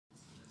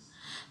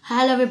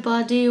Hello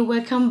everybody,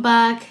 welcome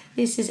back.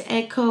 This is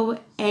Echo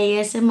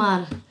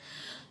ASMR.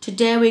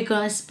 Today we're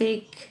gonna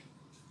speak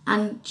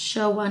and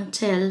show and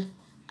tell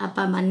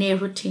about my nail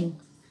routine.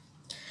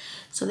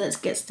 So let's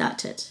get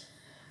started.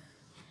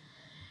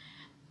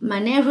 My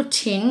nail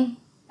routine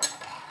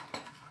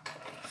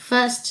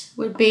first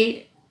will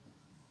be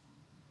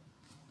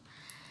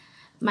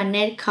my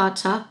nail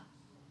cutter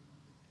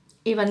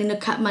if I need to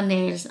cut my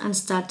nails and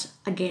start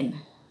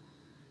again.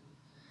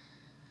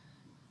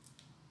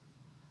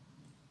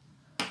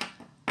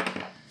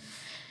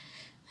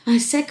 My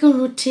second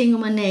routine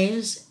on my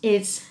nails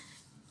is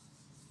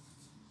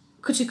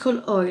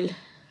cuticle oil.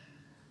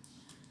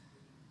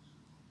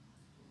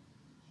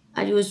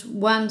 I use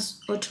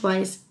once or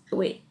twice a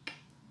week.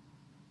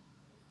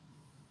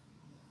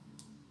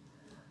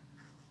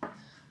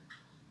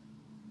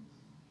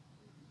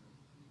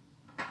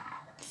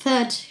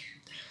 Third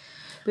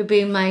will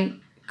be my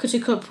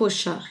cuticle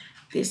pusher,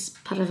 this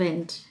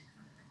Paravent.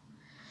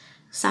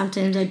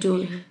 Sometimes I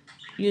do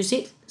use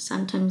it,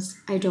 sometimes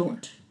I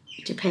don't.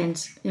 It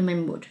depends in my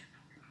mood,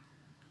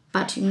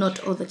 but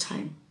not all the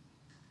time.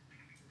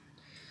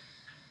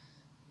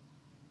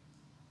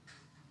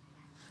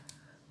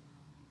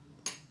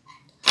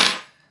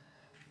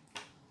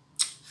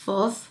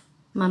 Fourth,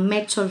 my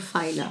metal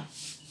filer.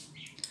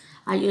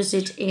 I use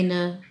it in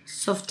a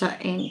softer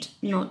end,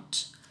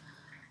 not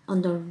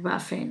on the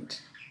rough end.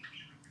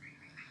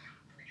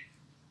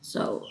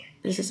 So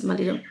this is my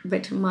little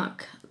red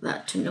mark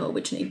that to know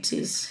which one it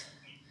is.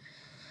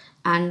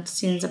 And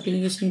since I've been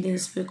using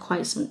this for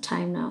quite some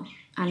time now,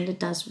 and it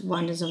does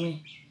wonders on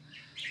me.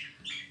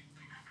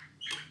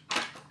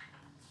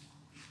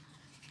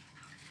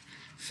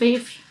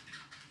 Fifth,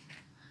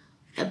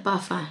 a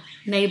buffer,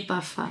 nail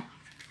buffer.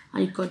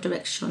 And you've got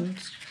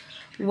directions.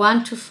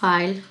 1 to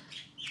file,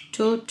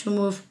 2 to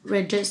move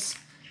ridges,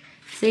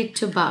 3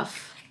 to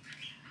buff,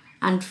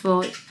 and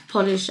 4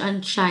 polish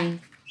and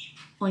shine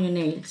on your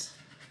nails.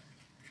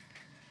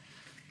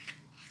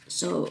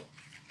 So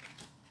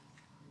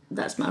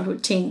that's my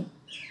routine.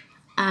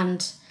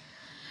 And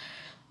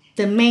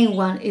the main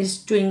one is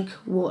drink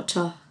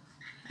water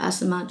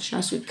as much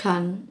as you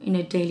can on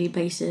a daily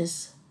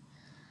basis.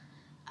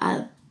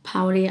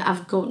 Apparently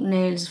I've got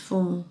nails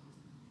from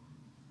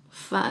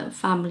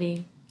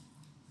family.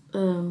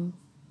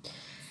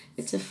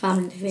 It's a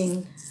family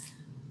thing.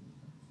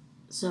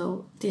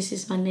 So this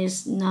is my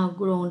nails now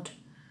grown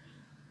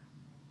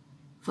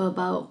for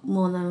about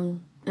more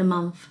than a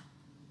month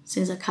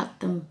since I cut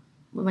them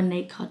with my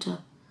nail cutter.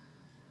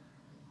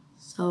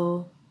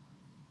 So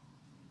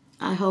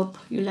I hope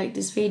you like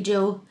this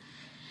video.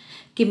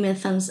 Give me a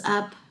thumbs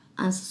up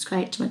and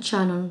subscribe to my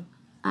channel,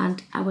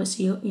 and I will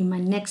see you in my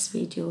next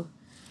video.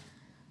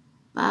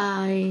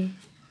 Bye.